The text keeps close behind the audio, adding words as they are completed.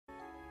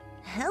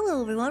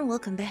Hello everyone,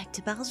 welcome back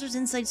to Bowser's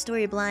Inside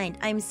Story Blind.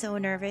 I'm so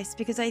nervous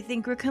because I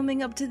think we're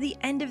coming up to the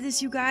end of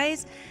this, you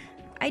guys.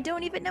 I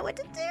don't even know what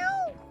to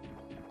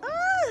do.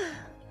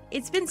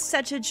 It's been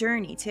such a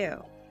journey,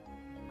 too.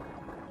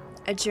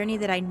 A journey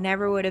that I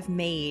never would have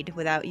made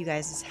without you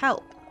guys'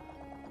 help.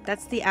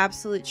 That's the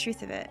absolute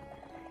truth of it.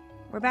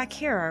 We're back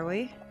here, are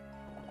we?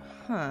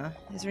 Huh.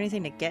 Is there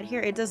anything to get here?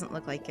 It doesn't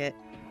look like it.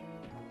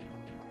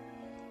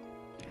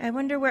 I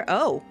wonder where...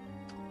 Oh!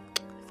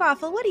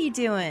 Fawful, what are you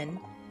doing?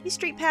 You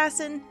street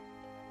passing?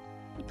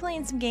 You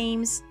playing some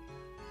games?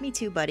 Me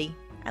too, buddy.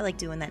 I like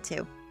doing that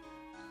too.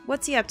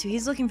 What's he up to?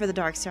 He's looking for the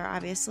Dark Star,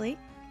 obviously.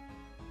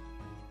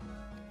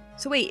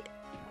 So wait.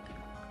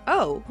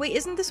 Oh, wait,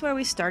 isn't this where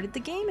we started the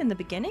game in the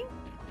beginning?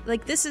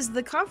 Like, this is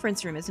the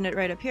conference room, isn't it?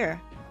 Right up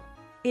here.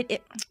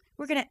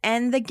 We're gonna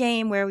end the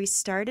game where we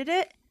started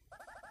it?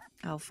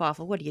 Oh,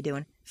 Fawful, what are you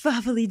doing?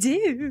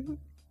 Fawfully-doo!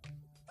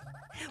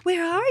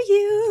 Where are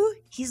you?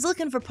 He's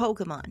looking for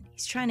Pokemon.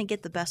 He's trying to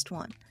get the best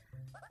one.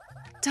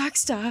 Dark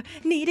Star,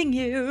 needing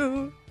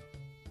you.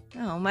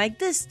 Oh my,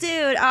 this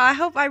dude.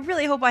 I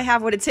really hope I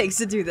have what it takes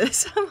to do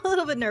this. I'm a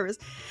little bit nervous.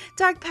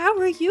 Dark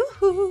Power,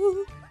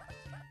 you.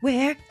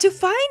 Where to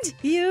find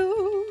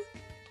you?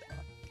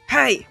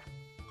 Hey!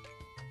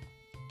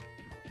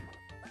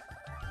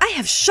 I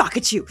have shock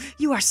at you.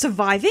 You are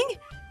surviving?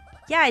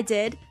 Yeah, I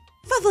did.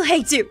 Fawful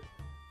hates you.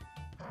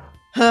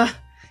 Huh?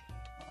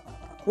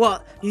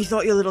 What? You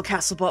thought your little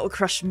castle bot would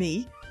crush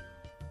me?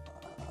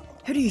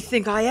 Who do you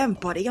think I am,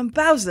 buddy? I'm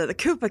Bowser, the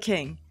Koopa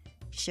King.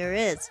 Sure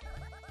is.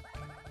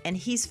 And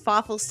he's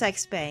Fawful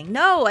Sexbang.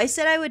 No, I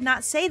said I would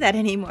not say that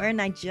anymore,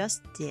 and I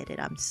just did it.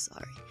 I'm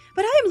sorry.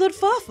 But I am Lord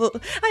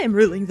Fawful. I am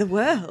ruling the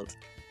world.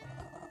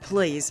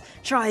 Please,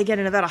 try again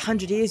in about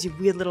 100 years, you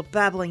weird little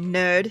babbling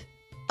nerd.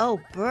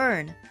 Oh,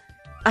 burn.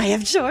 I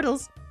have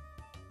chortles.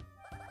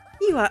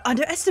 You are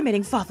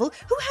underestimating Fawful,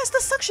 who has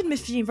the suction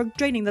machine for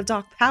draining the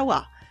dark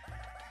power.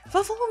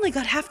 Fawful only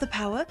got half the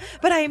power,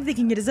 but I am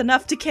thinking it is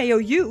enough to KO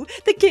you,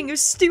 the king of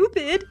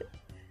stupid.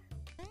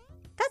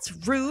 That's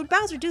rude.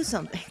 Bowser, do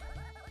something.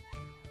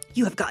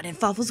 You have gotten in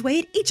Fawful's way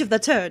at each of the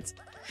turns.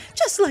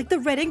 Just like the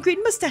red and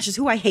green mustaches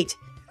who I hate.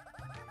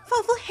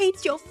 Fawful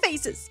hates your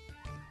faces.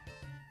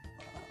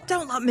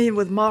 Don't lump me in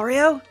with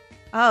Mario.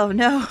 Oh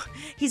no,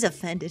 he's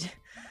offended.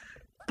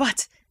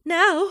 But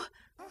now...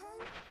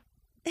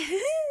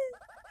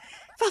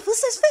 Fawful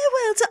says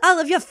farewell to all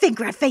of your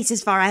fink-rat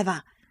faces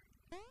forever.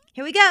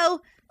 Here we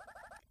go.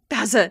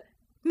 Bowser,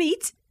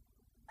 meet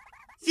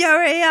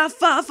Fury of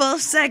Fawful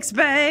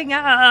Sexbang.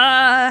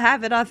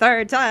 Have it a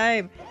third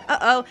time.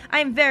 Uh-oh,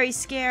 I'm very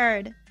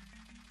scared.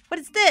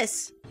 What is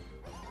this?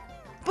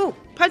 Boo,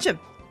 punch him.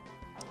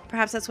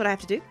 Perhaps that's what I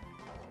have to do.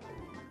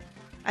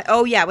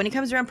 Oh yeah, when he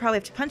comes around, probably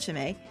have to punch him,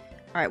 eh?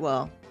 Alright,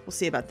 well, we'll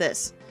see about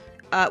this.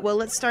 Well,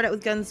 let's start out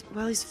with guns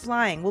while he's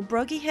flying. Will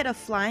Broggy hit a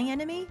flying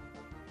enemy?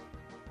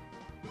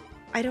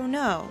 I don't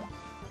know.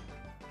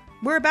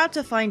 We're about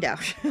to find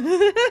out.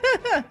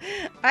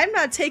 I'm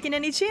not taking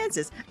any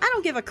chances. I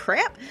don't give a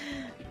crap.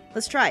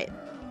 Let's try it.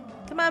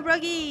 Come on,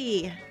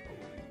 Bruggy.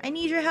 I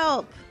need your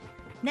help.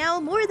 Now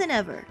more than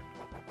ever.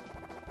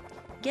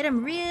 Get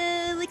him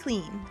really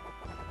clean.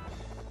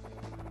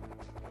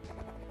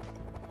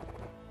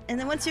 And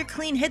then once you're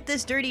clean, hit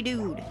this dirty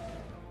dude.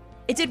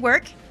 It did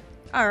work.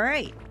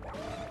 Alright.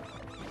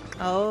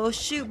 Oh,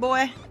 shoot,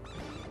 boy.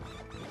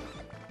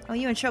 Oh,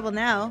 you in trouble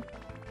now.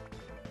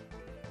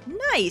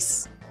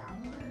 Nice.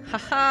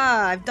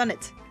 Haha, I've done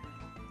it.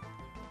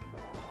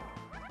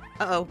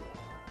 Uh-oh.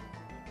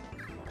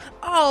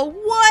 Oh,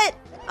 what?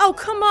 Oh,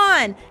 come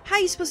on. How are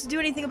you supposed to do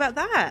anything about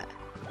that?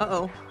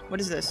 Uh-oh. What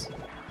is this?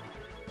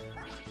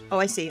 Oh,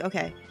 I see.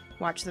 Okay.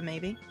 Watch them,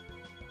 maybe.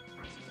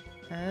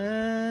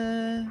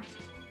 Oh,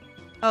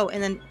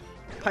 and then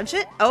punch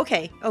it?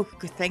 Okay. Oh,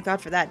 good. Thank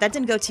God for that. That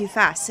didn't go too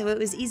fast, so it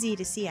was easy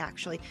to see,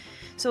 actually.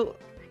 So...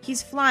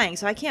 he's flying,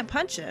 so I can't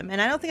punch him,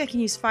 and I don't think I can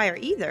use fire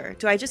either.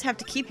 Do I just have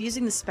to keep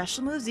using the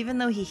special moves even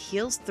though he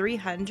heals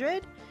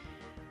 300?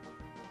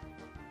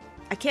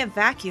 I can't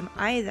vacuum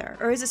either.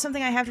 Or is it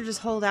something I have to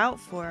just hold out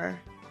for?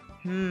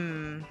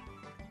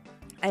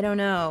 I don't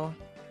know.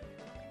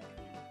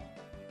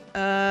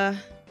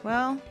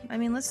 Well, I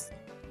mean,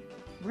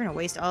 we're gonna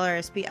waste all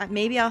our SP.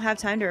 Maybe I'll have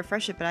time to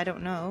refresh it, but I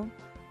don't know.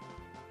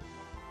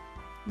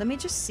 Let me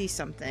just see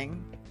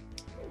something.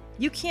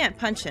 You can't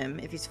punch him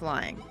if he's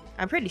flying.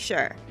 I'm pretty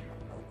sure.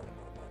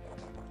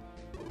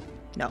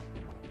 No.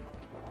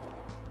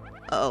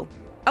 Uh-oh.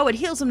 Oh, it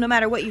heals him no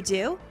matter what you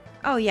do?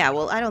 Oh, yeah,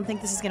 well, I don't think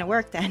this is gonna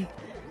work then.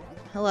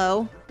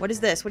 Hello? What is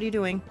this? What are you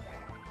doing?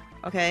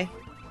 Okay.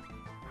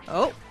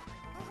 Oh.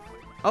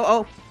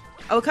 Oh,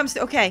 it comes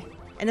to... okay.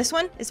 And this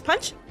one is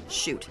punch?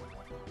 Shoot.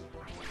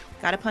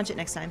 Gotta punch it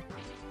next time.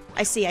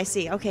 I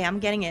see. Okay, I'm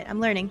getting it. I'm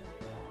learning.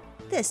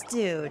 This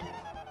dude.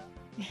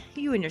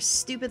 You and your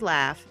stupid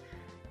laugh.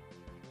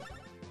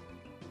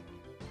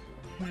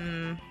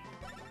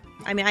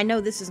 I mean, I know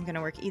this isn't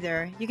gonna work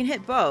either. You can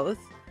hit both,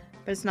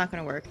 but it's not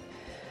gonna work.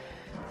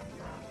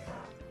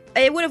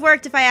 It would have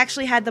worked if I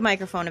actually had the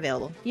microphone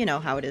available. You know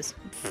how it is.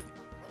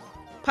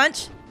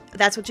 Punch.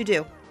 That's what you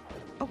do.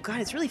 Oh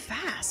god, it's really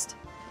fast.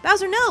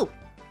 Bowser, no!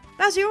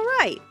 Bowser, you're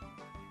right.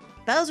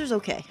 Bowser's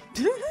okay.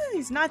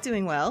 He's not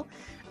doing well.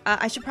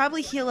 I should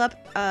probably heal up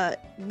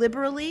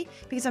liberally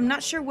because I'm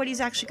not sure what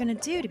he's actually going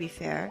to do, to be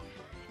fair.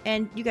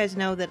 And you guys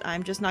know that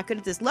I'm just not good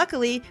at this.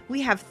 Luckily,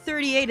 we have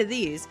 38 of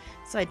these,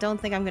 so I don't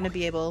think I'm going to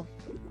be able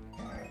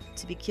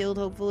to be killed,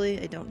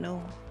 hopefully. I don't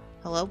know.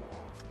 Hello?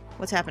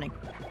 What's happening?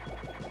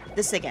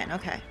 This again.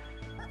 Okay.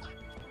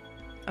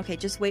 Okay,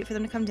 just wait for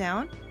them to come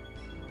down.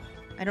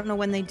 I don't know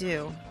when they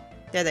do.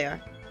 There they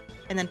are.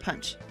 And then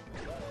punch.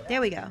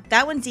 There we go.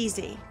 That one's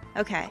easy.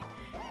 Okay.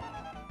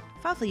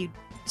 Fawful, you...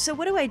 So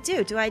what do I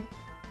do?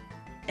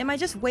 Am I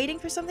just waiting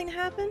for something to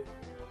happen?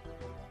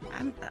 I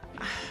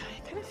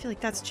kind of feel like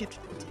that's what you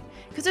have to do.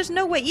 Because there's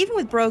no way, even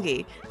with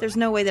Brogy, there's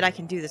no way that I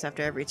can do this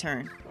after every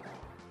turn.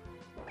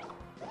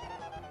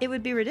 It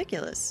would be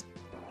ridiculous.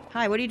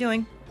 Hi, what are you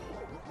doing?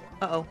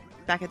 Uh-oh.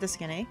 Back at this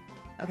again, eh?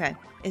 Okay.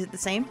 Is it the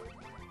same?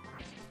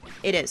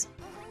 It is.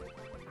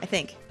 I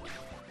think.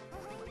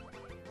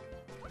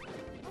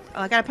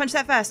 Oh, I gotta punch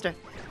that faster.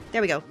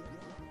 There we go.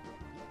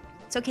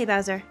 It's okay,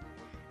 Bowser.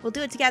 We'll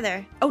do it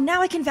together. Oh,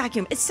 now I can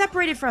vacuum. It's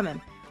separated from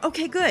him.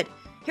 Okay, good.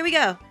 Here we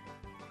go.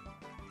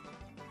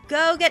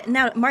 Go get...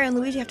 Now, Mario and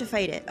Luigi have to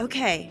fight it.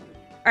 Okay.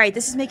 Alright,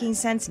 this is making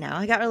sense now.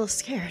 I got a little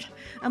scared.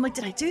 I'm like,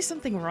 did I do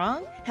something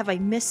wrong? Have I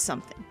missed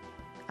something?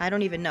 I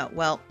don't even know.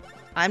 Well,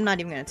 I'm not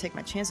even going to take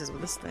my chances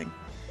with this thing.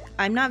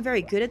 I'm not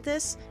very good at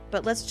this,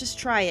 but let's just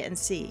try it and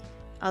see.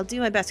 I'll do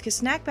my best, because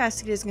Snack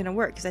Basket isn't going to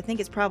work, because I think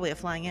it's probably a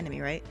flying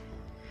enemy, right?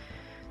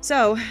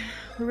 So,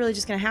 we're really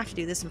just going to have to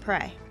do this and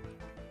pray.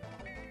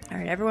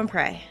 Alright, everyone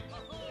pray.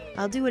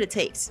 I'll do what it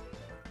takes.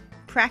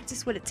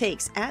 Practice what it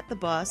takes at the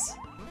boss.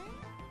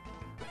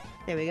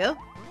 There we go.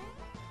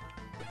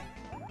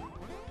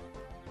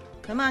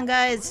 Come on,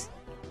 guys.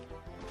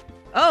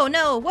 Oh,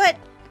 no, what?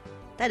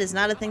 That is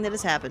not a thing that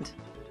has happened.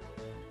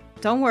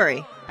 Don't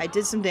worry. I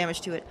did some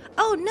damage to it.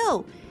 Oh,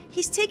 no!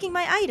 He's taking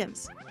my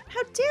items.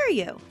 How dare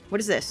you?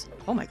 What is this?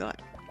 Oh, my God.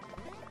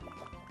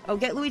 Oh,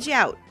 get Luigi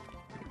out.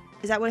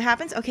 Is that what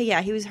happens? Okay,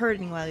 yeah, he was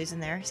hurting while he was in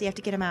there, so you have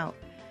to get him out.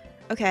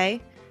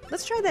 Okay.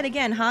 Let's try that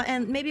again, huh?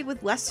 And maybe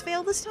with less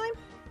fail this time?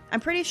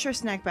 I'm pretty sure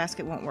Snack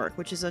Basket won't work,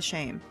 which is a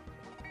shame.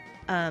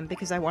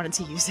 Because I wanted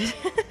to use it.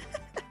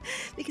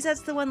 Because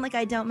that's the one, like,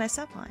 I don't mess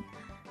up on.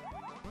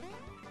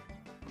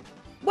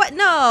 What?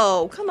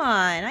 No! Come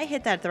on! I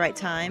hit that at the right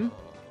time.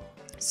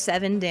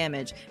 7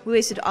 damage. We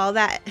wasted all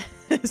that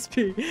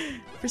SP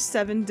for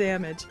 7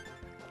 damage.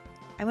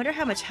 I wonder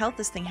how much health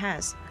this thing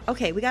has.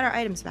 Okay, we got our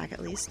items back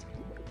at least.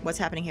 What's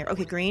happening here?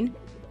 Okay, green.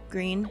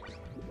 Green.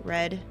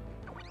 Red.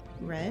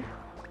 Red.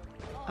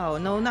 Oh,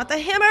 no, not the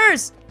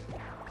hammers!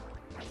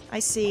 I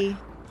see.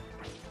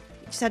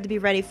 Just had to be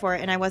ready for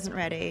it, and I wasn't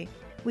ready.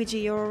 Ouija,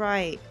 you're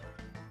alright.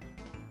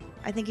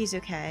 I think he's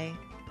okay.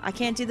 I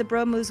can't do the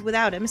bro moves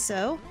without him,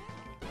 so...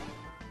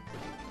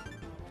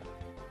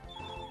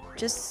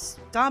 just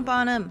stomp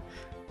on him.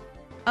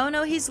 Oh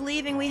no, he's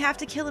leaving. We have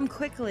to kill him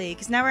quickly,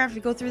 because now we're having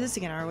to go through this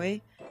again, are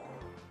we?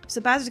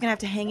 So Bowser's gonna have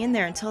to hang in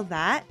there until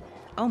that?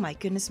 Oh my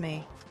goodness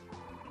me.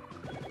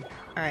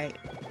 Alright.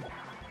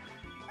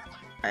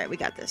 Alright, we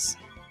got this.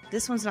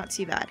 This one's not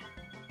too bad.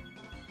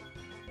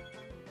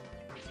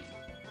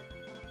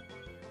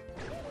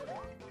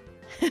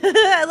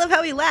 I love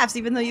how he laughs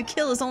even though you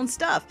kill his own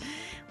stuff.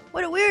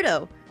 What a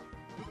weirdo.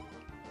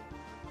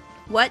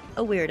 What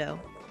a weirdo.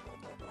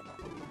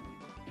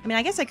 I mean,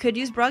 I guess I could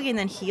use Brogy and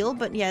then heal,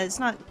 but yeah, it's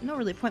no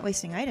really point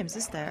wasting items,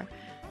 is there?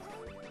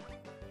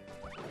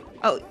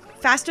 Oh,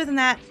 faster than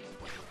that.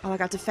 Oh, I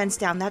got defense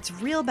down. That's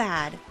real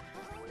bad.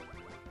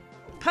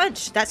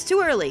 Punch! That's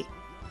too early.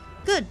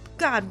 Good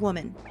God,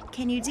 woman.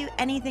 Can you do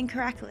anything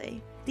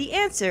correctly? The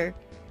answer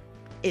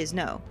is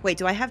no. Wait,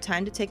 do I have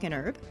time to take an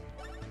herb?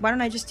 Why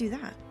don't I just do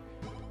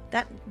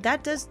that?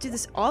 That does do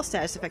this all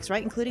status effects,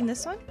 right? Including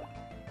this one?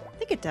 I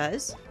think it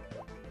does.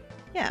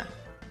 Yeah.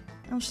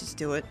 Let's just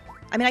do it.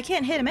 I mean, I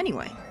can't hit him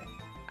anyway.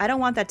 I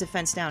don't want that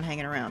defense down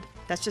hanging around.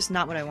 That's just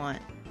not what I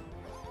want.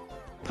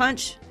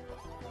 Punch.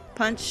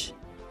 Punch.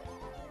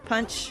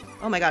 Punch.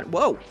 Oh my God.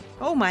 Whoa.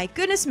 Oh my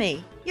goodness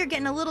me. You're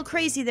getting a little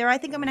crazy there. I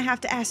think I'm going to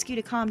have to ask you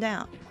to calm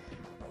down.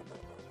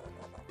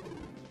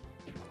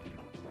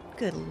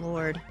 Good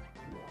Lord.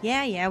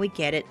 Yeah, we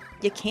get it.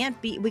 You can't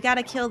beat... We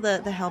gotta kill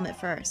the helmet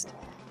first.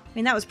 I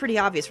mean, that was pretty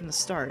obvious from the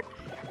start.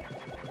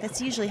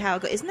 That's usually how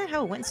it goes. Isn't that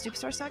how it went in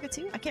Superstar Saga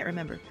 2? I can't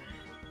remember.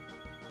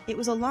 It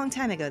was a long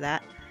time ago,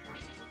 that.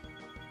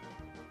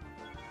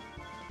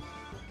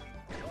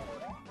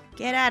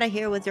 Get out of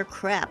here with your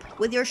crap.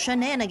 With your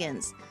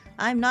shenanigans.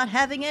 I'm not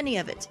having any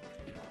of it.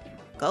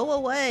 Go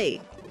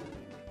away.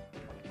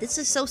 This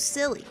is so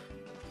silly.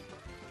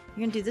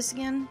 You're gonna do this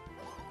again?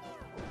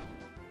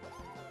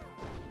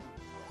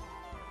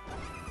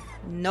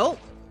 Nope.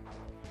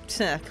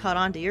 Caught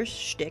on to your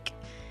shtick.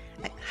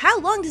 How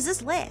long does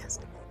this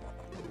last?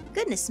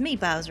 Goodness me,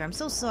 Bowser, I'm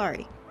so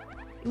sorry.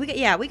 We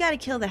gotta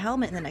kill the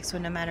helmet in the next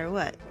one no matter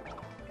what.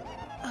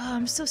 Oh,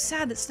 I'm so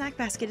sad that Snack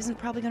Basket isn't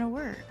probably gonna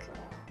work.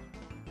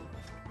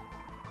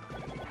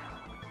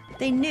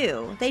 They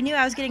knew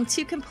I was getting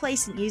too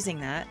complacent using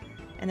that,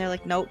 And they're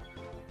like, nope,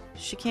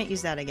 she can't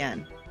use that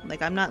again.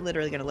 Like, I'm not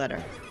literally gonna let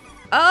her.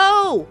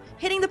 Oh!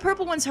 Hitting the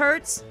purple ones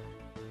hurts!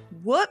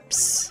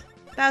 Whoops!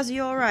 Bowser,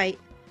 you alright?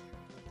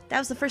 That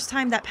was the first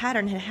time that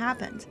pattern had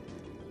happened.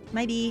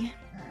 Maybe...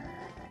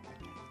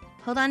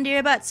 Hold on to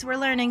your butts, we're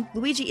learning.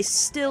 Luigi is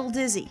still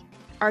dizzy.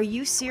 Are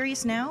you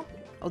serious now?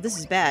 Oh, this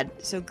is bad.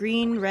 So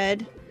green,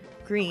 red,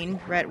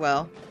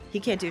 well, he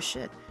can't do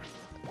shit.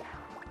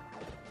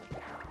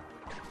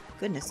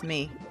 Goodness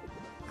me.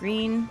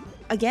 Green,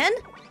 again?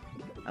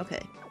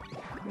 Okay.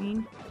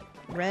 Green,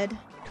 red.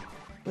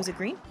 Was it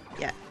green?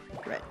 Yeah,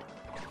 red.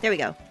 There we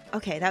go.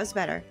 Okay, that was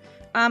better.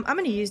 I'm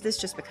gonna use this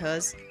just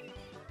because.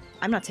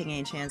 I'm not taking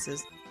any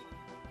chances.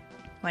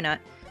 Why not?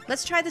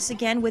 Let's try this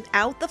again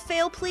without the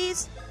fail,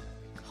 please.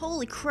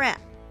 Holy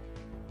crap.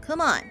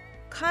 Come on.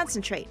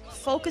 Concentrate.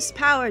 Focus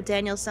power,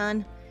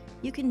 Daniel-san.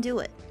 You can do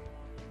it.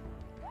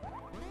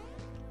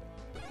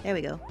 There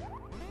we go.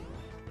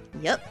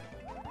 Yep.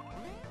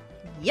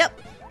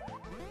 Yep.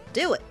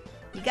 Do it.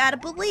 You gotta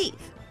believe.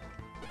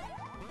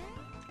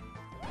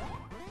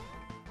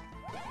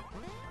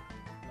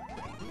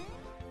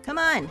 Come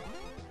on.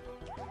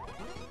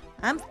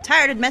 I'm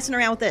tired of messing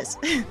around with this.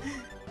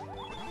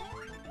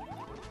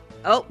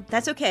 Oh,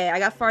 that's okay. I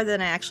got farther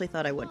than I actually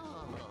thought I would.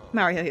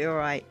 Mario, you're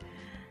alright.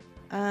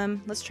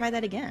 Let's try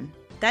that again.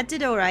 That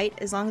did alright,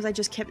 as long as I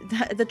just kept...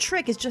 The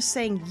trick is just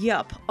saying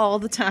yup all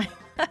the time.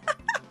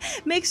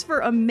 Makes for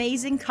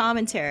amazing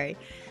commentary.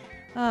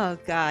 Oh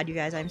god, you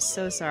guys, I'm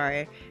so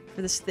sorry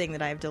for this thing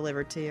that I've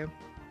delivered to you.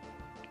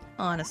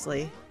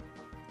 Honestly.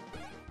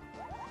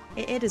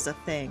 It is a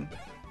thing.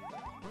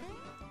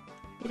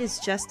 It is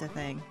just a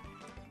thing.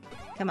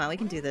 Come on, we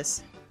can do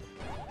this.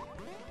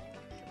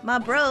 My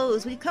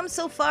bros, we've come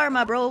so far,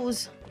 my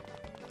bros.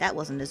 That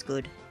wasn't as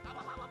good.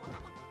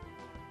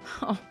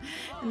 Oh,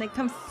 and they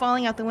come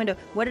falling out the window.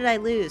 What did I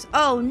lose?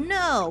 Oh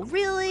no,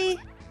 really?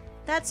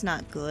 That's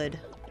not good.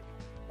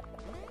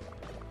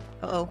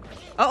 Uh-oh.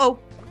 Uh-oh.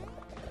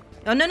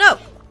 Oh, no, no!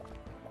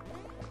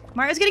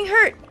 Mario's getting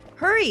hurt!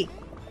 Hurry!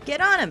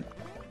 Get on him!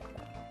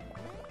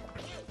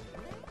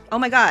 Oh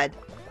my god.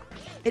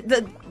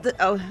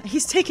 Oh,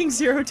 he's taking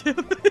 0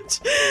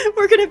 damage.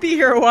 We're gonna be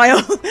here a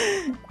while.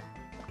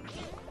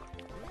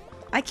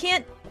 I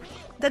can't...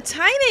 The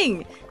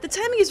timing! The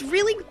timing is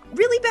really,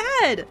 really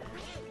bad!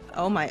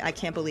 Oh my, I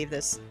can't believe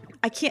this.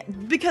 I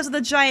can't... Because of the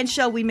giant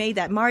shell we made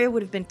that, Mario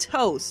would have been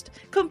toast.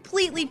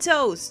 Completely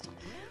toast!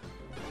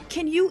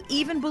 Can you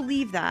even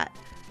believe that?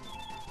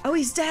 Oh,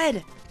 he's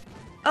dead!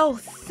 Oh,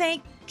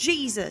 thank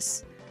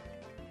Jesus!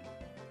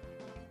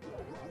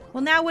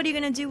 Well, now what are you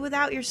gonna do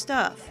without your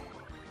stuff?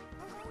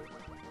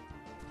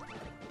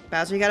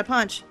 Bowser, you gotta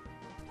punch.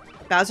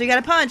 Bowser, you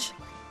gotta punch!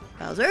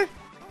 Bowser?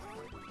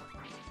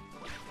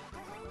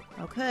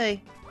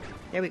 Okay.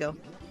 There we go.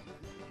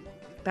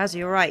 Bowser,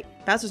 you're right.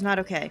 Bowser's not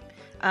okay.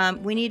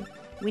 We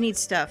need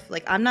stuff.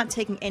 Like, I'm not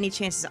taking any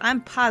chances.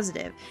 I'm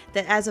positive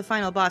that as a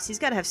final boss, he's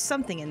gotta have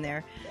something in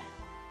there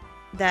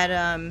that,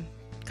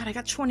 God, I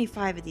got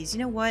 25 of these. You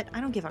know what?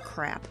 I don't give a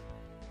crap.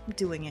 I'm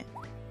doing it.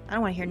 I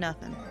don't want to hear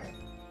nothing.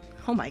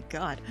 Oh my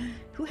god.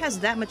 Who has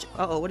that much...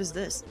 Uh-oh, what is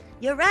this?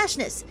 Your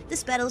rashness!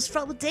 This battle is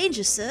fraught with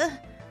danger, sir.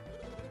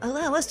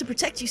 Allow us to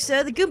protect you,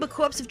 sir. The Goomba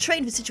Corps have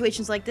trained for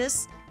situations like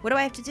this. What do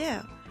I have to do?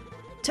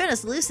 Turn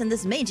us loose and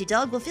this mangy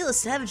dog will feel a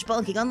savage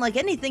bonking unlike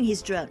anything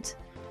he's dreamt.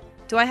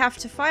 Do I have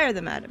to fire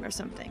them at him or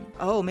something?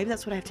 Oh, maybe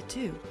that's what I have to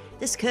do.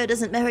 This cur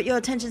doesn't merit your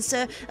attention,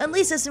 sir.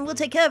 Unleash us and we'll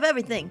take care of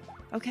everything.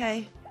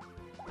 Okay.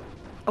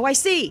 Oh, I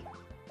see!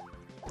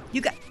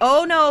 You got...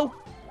 Oh, no!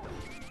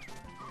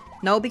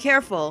 No, be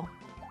careful.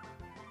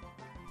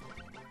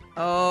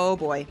 Oh,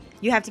 boy.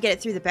 You have to get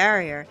it through the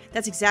barrier.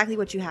 That's exactly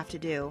what you have to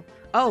do.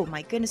 Oh,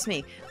 my goodness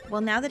me.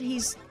 Well, now that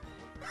he's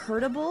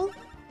hurtable,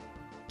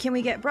 can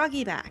we get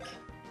Broggy back?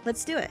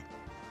 Let's do it.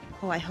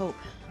 Oh, I hope.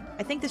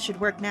 I think this should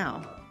work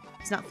now.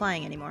 He's not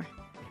flying anymore.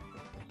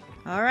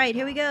 Alright,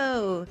 here we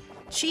go.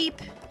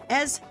 Cheap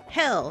as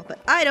hell,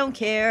 but I don't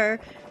care.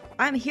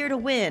 I'm here to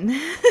win.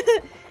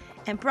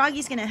 And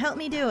Broggy's gonna help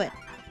me do it.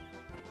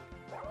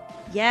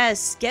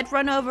 Yes, get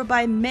run over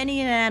by many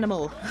an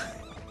animal.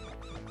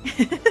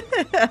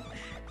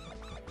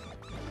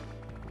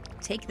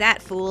 Take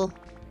that, fool.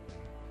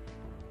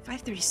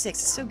 536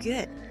 is so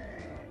good.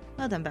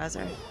 Well done,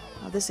 Bowser.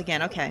 Oh, this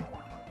again, okay.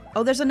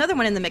 Oh, there's another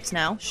one in the mix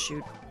now.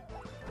 Shoot.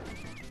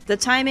 The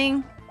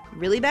timing,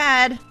 really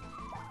bad.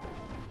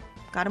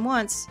 Got him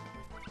once.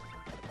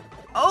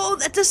 Oh,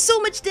 that does so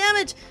much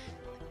damage!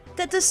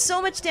 That does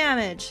so much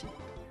damage.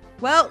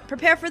 Well,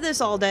 prepare for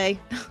this all day.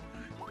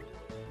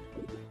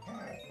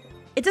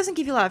 It doesn't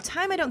give you a lot of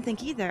time, I don't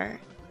think, either.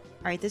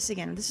 Alright, this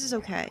again. This is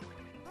okay.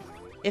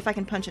 If I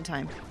can punch in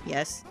time.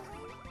 Yes.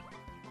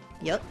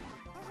 Yep.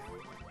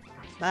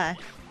 Bye.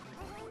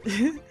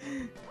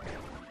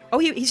 Oh,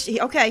 he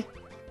okay.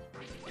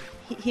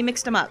 He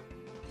mixed them up.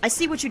 I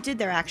see what you did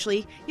there,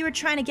 actually. You were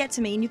trying to get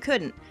to me and you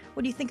couldn't.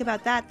 What do you think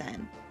about that,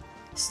 then?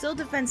 Still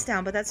defense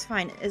down, but that's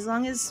fine. As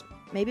long as...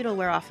 Maybe it'll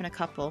wear off in a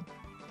couple.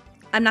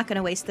 I'm not going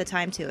to waste the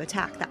time to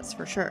attack, that's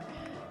for sure.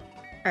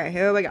 Alright,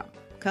 here we go.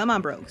 Come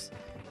on, Brogues.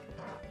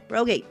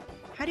 Brogy.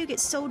 How do you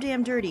get so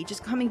damn dirty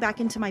just coming back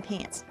into my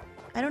pants?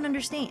 I don't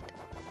understand.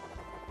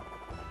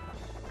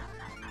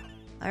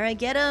 Alright,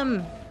 get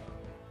him!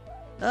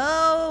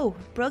 Oh!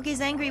 Brogie's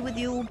angry with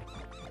you.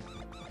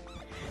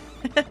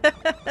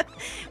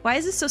 Why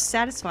is this so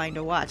satisfying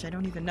to watch? I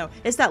don't even know.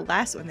 It's that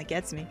last one that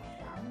gets me.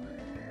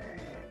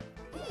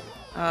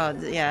 Oh,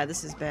 yeah,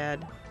 this is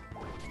bad.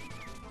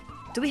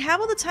 Do we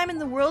have all the time in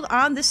the world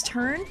on this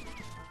turn?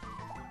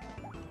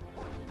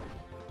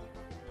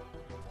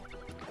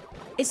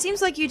 It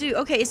seems like you do.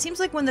 Okay, it seems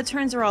like when the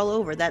turns are all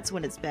over, that's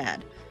when it's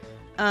bad.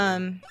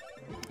 Oh,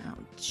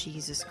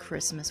 Jesus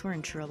Christmas. We're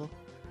in trouble.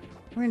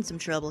 We're in some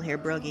trouble here,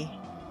 Brogy.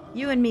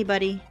 You and me,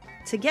 buddy.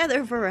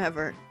 Together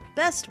forever.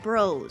 Best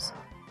bros.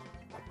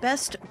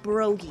 Best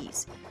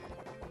brogies.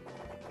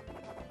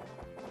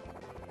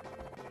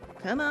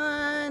 Come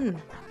on.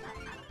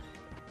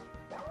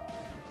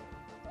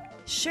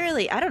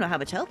 Surely, I don't know how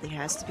much health he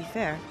has, to be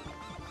fair.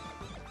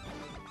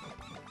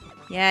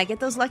 Yeah, get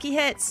those lucky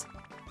hits.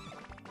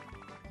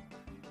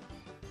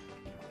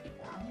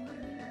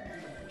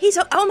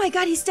 Oh my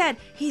god, he's dead.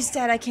 He's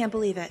dead, I can't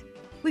believe it.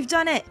 We've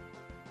done it.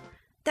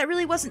 That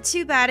really wasn't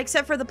too bad,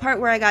 except for the part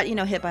where I got, you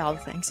know, hit by all the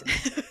things.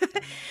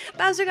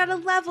 Bowser got a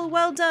level,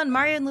 well done.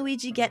 Mario and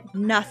Luigi get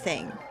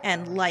nothing,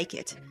 and like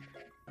it.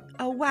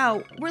 Oh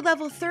wow, we're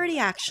level 30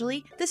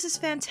 actually. This is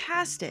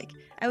fantastic.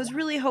 I was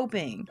really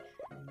hoping.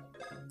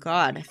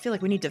 God, I feel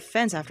like we need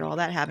defense after all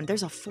that happened.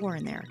 There's a 4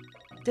 in there.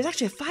 There's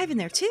actually a 5 in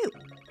there too.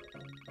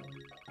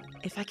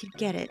 If I could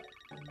get it,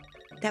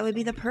 that would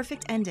be the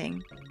perfect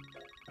ending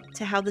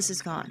to how this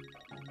has gone.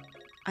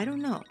 I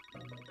don't know.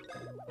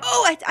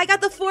 Oh, I got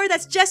the 4.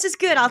 That's just as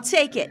good. I'll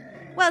take it.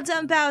 Well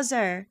done,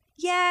 Bowser.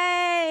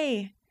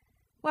 Yay!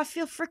 Well, I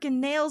feel frickin'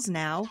 nails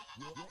now.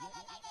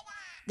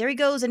 There he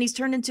goes, and he's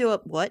turned into a...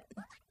 What?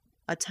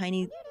 A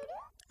tiny...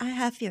 I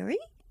have Fury?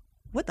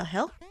 What the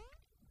hell?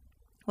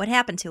 What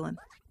happened to him?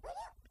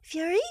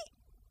 Fury?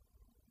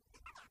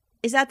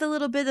 Is that the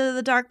little bit of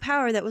the dark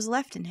power that was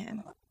left in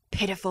him?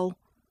 Pitiful.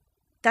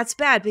 That's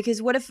bad,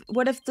 because what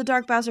if the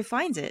Dark Bowser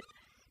finds it?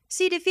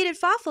 So you defeated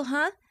Fawful,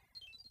 huh?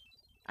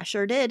 I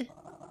sure did.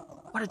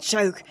 What a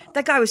joke.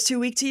 That guy was too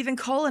weak to even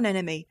call an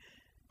enemy.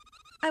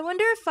 I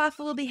wonder if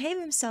Fawful will behave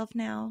himself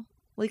now.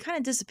 Well, he kind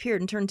of disappeared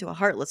and turned into a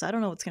Heartless. I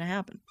don't know what's going to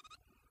happen.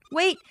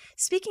 Wait,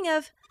 speaking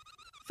of,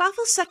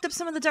 Fawful sucked up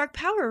some of the dark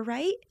power,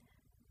 right?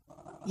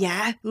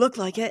 Yeah, looked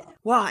like it.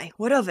 Why?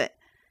 What of it?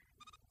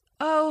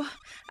 Oh,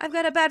 I've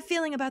got a bad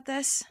feeling about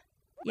this.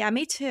 Yeah,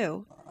 me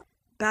too.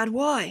 Bad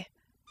why?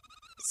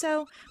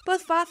 So,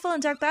 both Fawful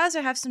and Dark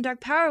Bowser have some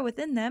dark power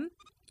within them.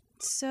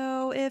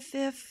 So, if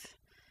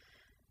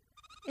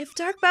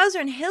Dark Bowser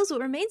inhales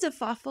what remains of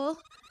Fawful,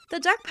 the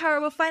dark power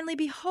will finally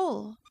be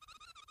whole.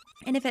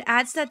 And if it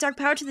adds that dark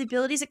power to the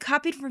abilities it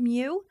copied from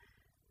you?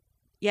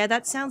 Yeah,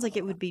 that sounds like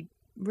it would be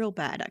real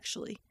bad,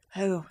 actually.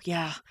 Oh,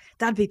 yeah,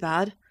 that'd be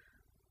bad.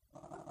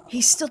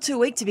 He's still too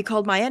weak to be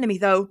called my enemy,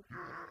 though.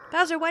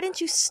 Bowser, why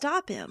didn't you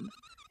stop him?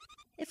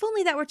 If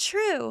only that were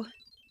true.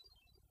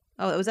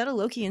 Oh, was that a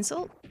Loki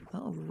insult?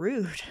 Oh,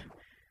 rude.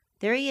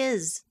 There he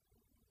is.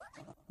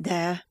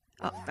 There.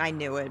 Oh, I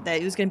knew it.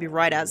 That it was going to be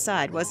right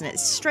outside, wasn't it?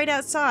 Straight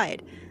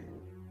outside.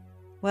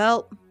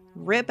 Well,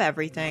 rip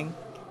everything.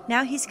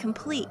 Now he's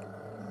complete.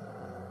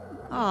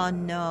 Oh,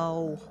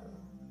 no.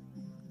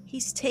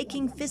 He's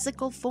taking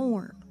physical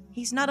form.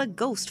 He's not a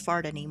ghost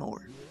fart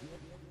anymore.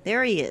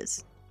 There he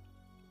is.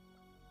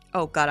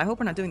 Oh, God, I hope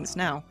we're not doing this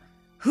now.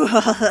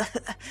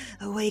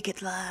 Awake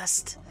at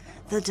last.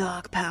 The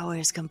dark power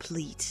is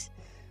complete.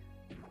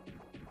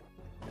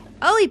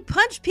 Oh, he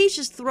punched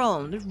Peach's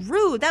throne.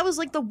 Rude. That was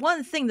like the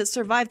one thing that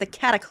survived the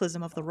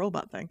cataclysm of the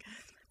robot thing.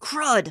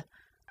 Crud.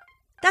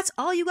 That's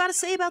all you gotta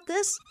say about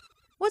this?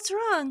 What's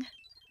wrong?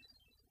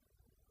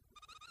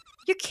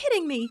 You're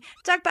kidding me.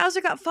 Dark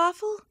Bowser got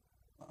Fawful?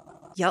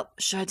 Yup,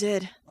 sure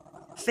did.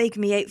 Fake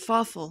me ate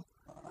Fawful.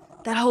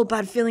 That whole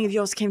bad feeling of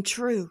yours came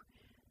true.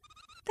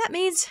 That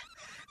means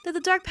that the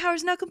dark power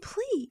is now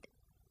complete.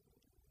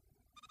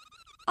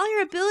 All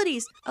your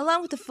abilities,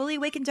 along with the fully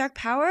awakened dark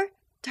power?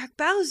 Dark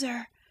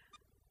Bowser.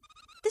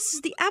 This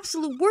is the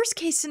absolute worst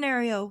case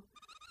scenario.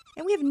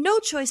 And we have no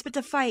choice but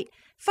to fight.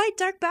 Fight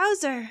Dark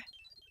Bowser.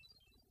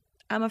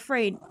 I'm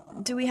afraid.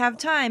 Do we have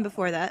time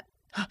before that?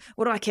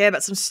 What do I care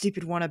about some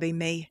stupid wannabe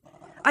me?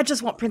 I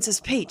just want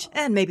Princess Peach,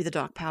 and maybe the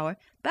dark power.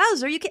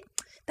 Bowser, you can't...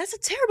 That's a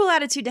terrible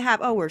attitude to have.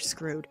 Oh, we're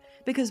screwed.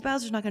 Because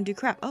Bowser's not going to do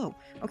crap. Oh,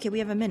 okay, we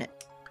have a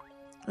minute.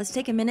 Let's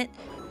take a minute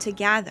to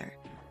gather.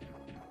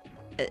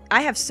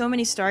 I have so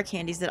many star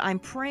candies that I'm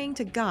praying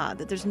to God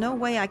that there's no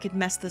way I could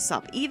mess this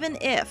up. Even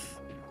if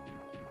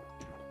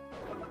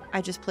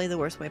I just play the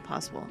worst way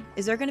possible.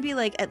 Is there going to be,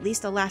 like, at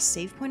least a last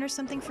save point or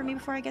something for me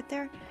before I get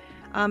there?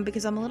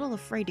 Because I'm a little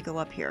afraid to go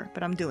up here,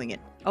 but I'm doing it.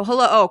 Oh,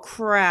 hello. Oh,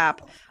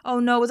 crap. Oh,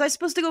 no. Was I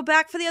supposed to go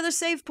back for the other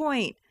save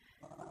point?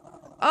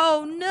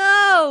 Oh,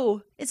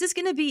 no. Is this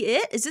going to be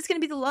it? Is this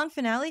going to be the long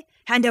finale?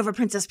 Hand over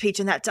Princess Peach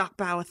and that Dark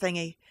Bower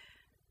thingy.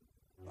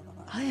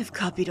 I have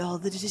copied all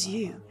that is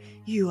you.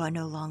 You are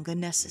no longer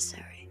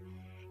necessary.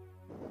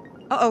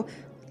 Uh-oh.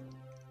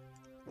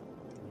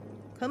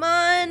 Come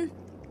on.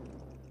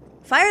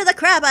 Fire the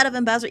crap out of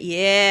him, Bowser.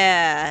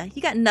 Yeah,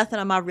 you got nothing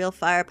on my real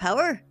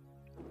firepower.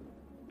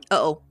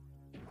 Uh-oh.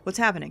 What's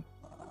happening?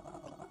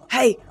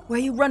 Hey, where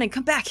are you running?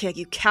 Come back here,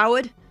 you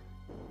coward.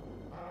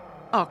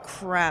 Oh,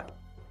 crap.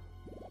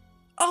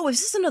 Oh,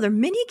 is this another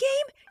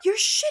mini-game? You're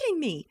shitting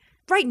me.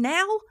 Right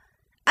now?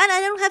 And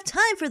I don't have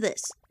time for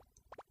this.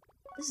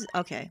 This is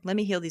okay. Let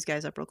me heal these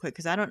guys up real quick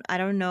because I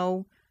don't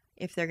know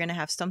if they're gonna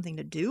have something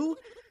to do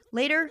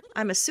later.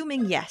 I'm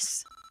assuming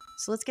yes.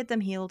 So let's get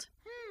them healed.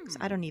 'Cause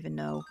I don't even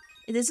know.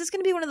 Is this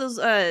gonna be one of those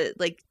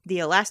like the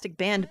elastic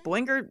band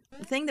boinger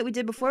thing that we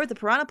did before with the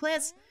piranha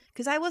plants?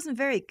 Because I wasn't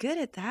very good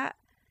at that.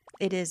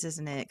 It is,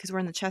 isn't it? Because we're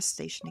in the chest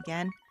station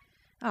again.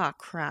 Oh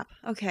crap.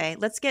 Okay,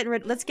 let's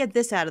get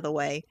this out of the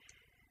way.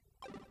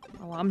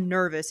 Oh, I'm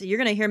nervous. You're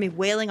gonna hear me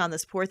wailing on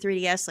this poor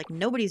 3DS like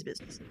nobody's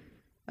business.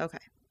 Okay,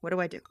 what do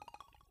I do?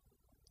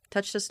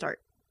 Touch to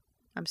start.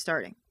 I'm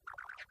starting.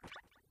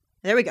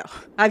 There we go.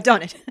 I've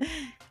done it.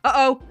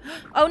 Uh-oh.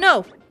 Oh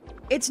no.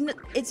 It's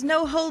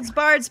no holds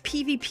barred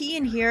PvP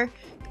in here.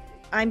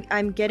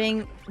 I'm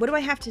getting... What do I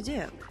have to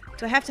do?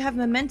 Do I have to have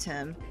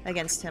momentum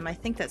against him? I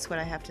think that's what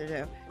I have to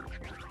do.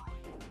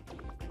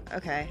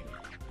 Okay.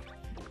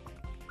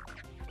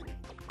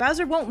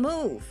 Bowser won't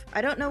move. I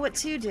don't know what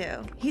to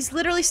do. He's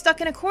literally stuck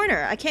in a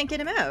corner. I can't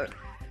get him out.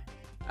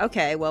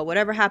 Okay, well,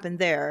 whatever happened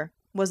there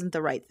wasn't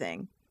the right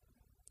thing.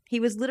 He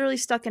was literally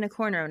stuck in a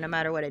corner no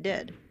matter what I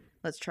did.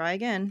 Let's try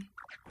again.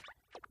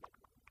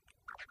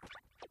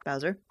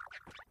 Bowser.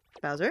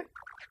 Bowser.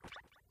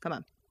 Come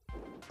on.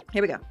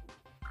 Here we go.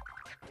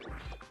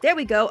 There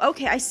we go.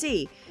 Okay, I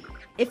see.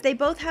 If they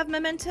both have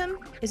momentum,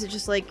 is it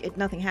just like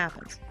nothing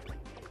happens?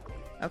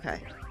 Okay.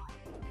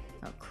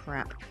 Oh,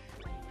 crap.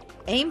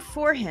 Aim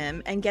for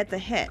him and get the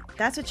hit.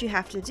 That's what you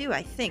have to do,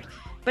 I think.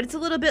 But it's a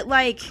little bit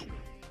like...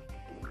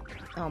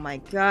 Oh my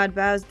god,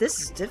 Bowser. This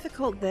is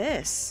difficult,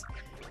 this.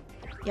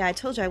 Yeah, I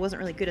told you I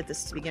wasn't really good at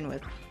this to begin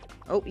with.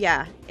 Oh,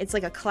 yeah. It's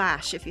like a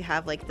clash if you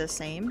have, like, the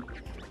same.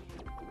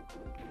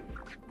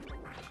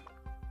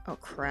 Oh,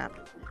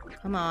 crap.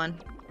 Come on.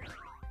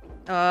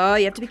 Oh,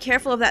 you have to be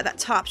careful of that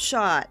top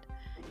shot.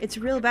 It's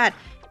real bad.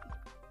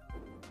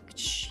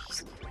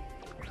 Jeez.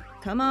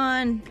 Come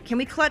on. Can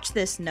we clutch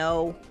this?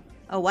 No.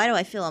 Oh, why do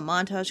I feel a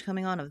montage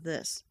coming on of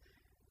this?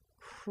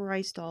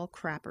 Christ all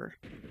crapper.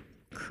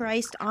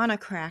 Christ on a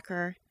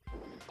cracker.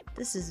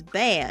 This is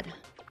bad.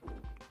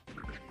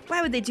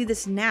 Why would they do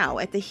this now,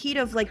 at the heat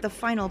of, like, the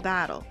final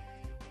battle?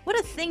 What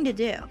a thing to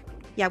do.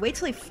 Yeah, wait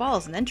till he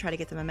falls and then try to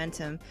get the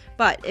momentum.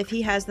 But if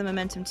he has the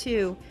momentum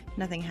too,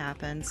 nothing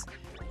happens.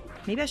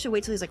 Maybe I should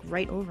wait till he's, like,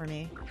 right over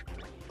me.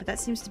 But that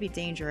seems to be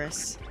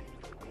dangerous.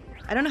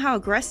 I don't know how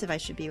aggressive I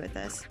should be with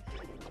this.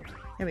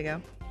 There we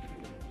go.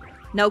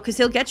 No, because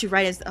he'll get you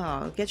right as...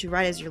 Oh, get you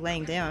right as you're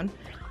laying down.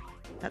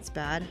 That's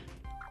bad.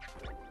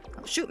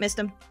 Oh, shoot, missed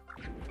him.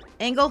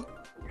 Angle.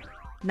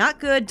 Not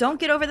good. Don't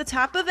get over the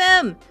top of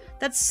him.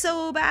 That's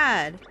so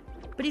bad.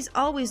 But he's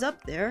always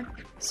up there,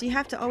 so you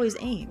have to always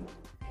aim.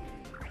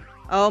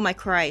 Oh my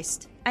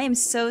Christ. I am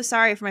so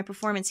sorry for my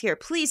performance here.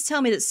 Please tell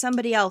me that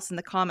somebody else in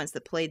the comments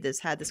that played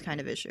this had this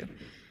kind of issue.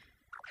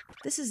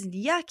 This is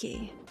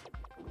yucky.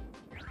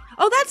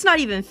 Oh, that's not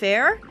even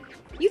fair.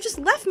 You just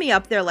left me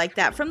up there like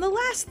that from the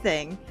last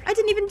thing. I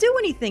didn't even do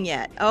anything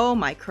yet. Oh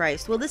my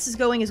Christ. Well, this is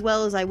going as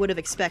well as I would have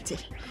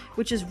expected,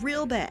 which is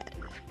real bad.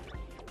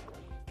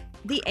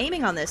 The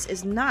aiming on this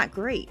is not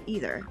great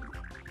either.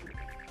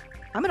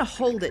 I'm gonna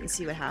hold it and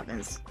see what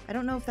happens. I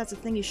don't know if that's a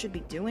thing you should be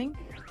doing.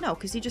 No,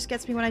 because he just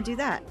gets me when I do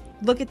that.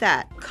 Look at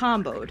that.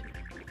 Comboed.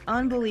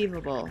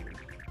 Unbelievable.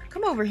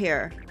 Come over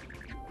here.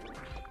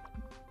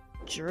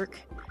 Jerk.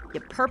 You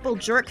purple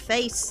jerk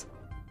face.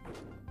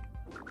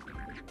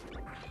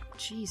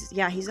 Jesus.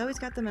 Yeah, he's always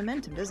got the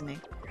momentum, doesn't he?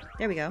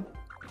 There we go.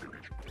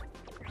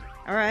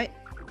 Alright.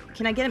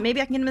 Can I get him?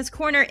 Maybe I can get him in this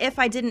corner if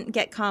I didn't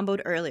get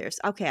comboed earlier.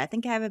 Okay, I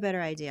think I have a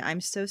better idea.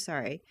 I'm so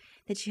sorry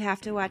that you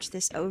have to watch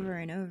this over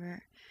and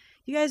over.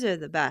 You guys are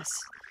the best.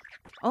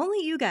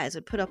 Only you guys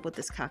would put up with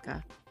this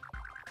caca.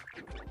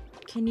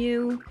 Can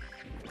you...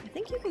 I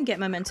think you can get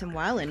momentum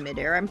while in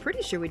midair. I'm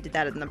pretty sure we did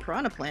that in the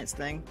piranha plants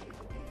thing.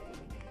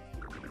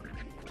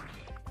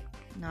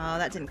 No,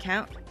 that didn't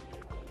count.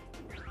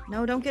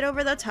 No, don't get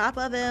over the top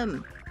of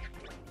him.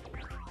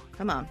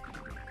 Come on.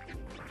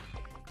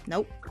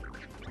 Nope.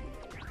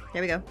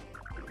 There we go.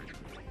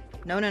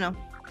 No, no, no.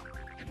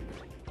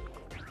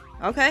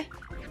 Okay.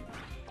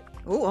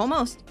 Ooh,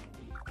 almost.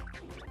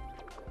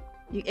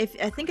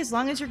 I think as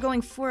long as you're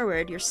going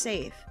forward, you're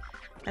safe.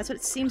 That's what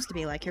it seems to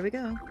be like. Here we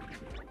go.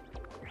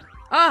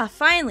 Ah,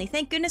 finally.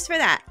 Thank goodness for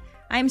that.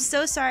 I'm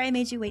so sorry I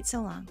made you wait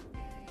so long.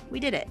 We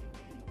did it.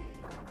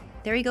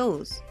 There he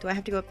goes. Do I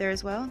have to go up there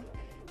as well?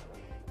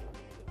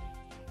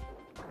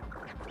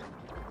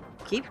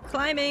 Keep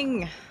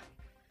climbing.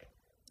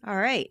 All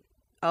right.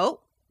 Oh.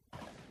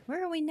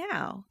 Where are we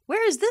now?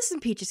 Where is this in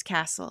Peach's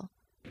castle?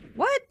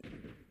 What?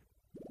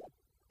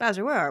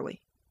 Bowser, where are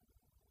we?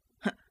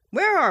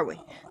 Where are we?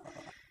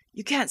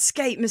 You can't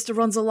skate, Mr.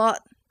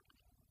 Runs-A-Lot.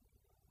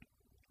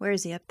 Where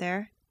is he? Up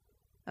there?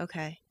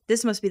 Okay.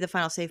 This must be the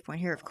final save point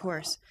here, of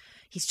course.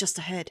 He's just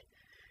ahead.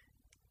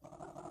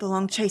 The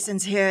long chase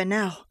ends here and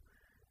now.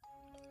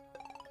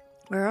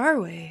 Where are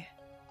we?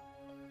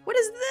 What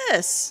is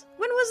this?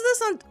 When was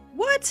this on...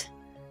 What?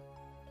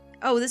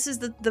 Oh, this is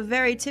the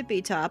very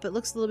tippy top. It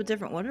looks a little bit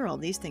different. What are all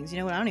these things? You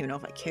know what? I don't even know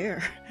if I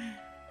care.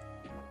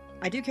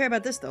 I do care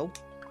about this, though.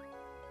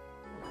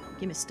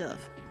 Give me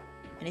stuff.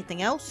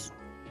 Anything else?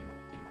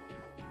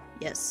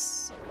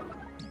 Yes.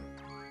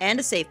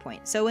 And a save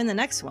point. So in the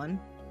next one,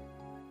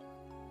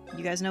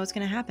 you guys know what's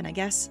going to happen, I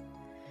guess.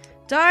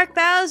 Dark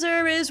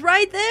Bowser is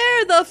right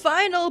there! The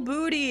final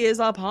booty is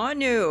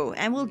upon you!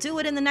 And we'll do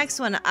it in the next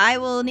one. I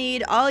will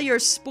need all your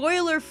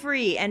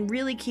spoiler-free, and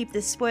really keep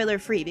this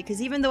spoiler-free,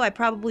 because even though I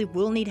probably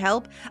will need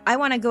help, I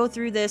want to go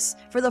through this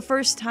for the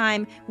first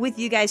time with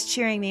you guys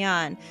cheering me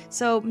on.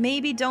 So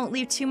maybe don't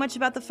leave too much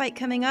about the fight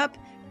coming up.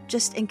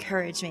 Just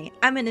encourage me.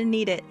 I'm gonna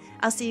need it.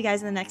 I'll see you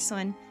guys in the next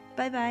one.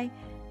 Bye-bye.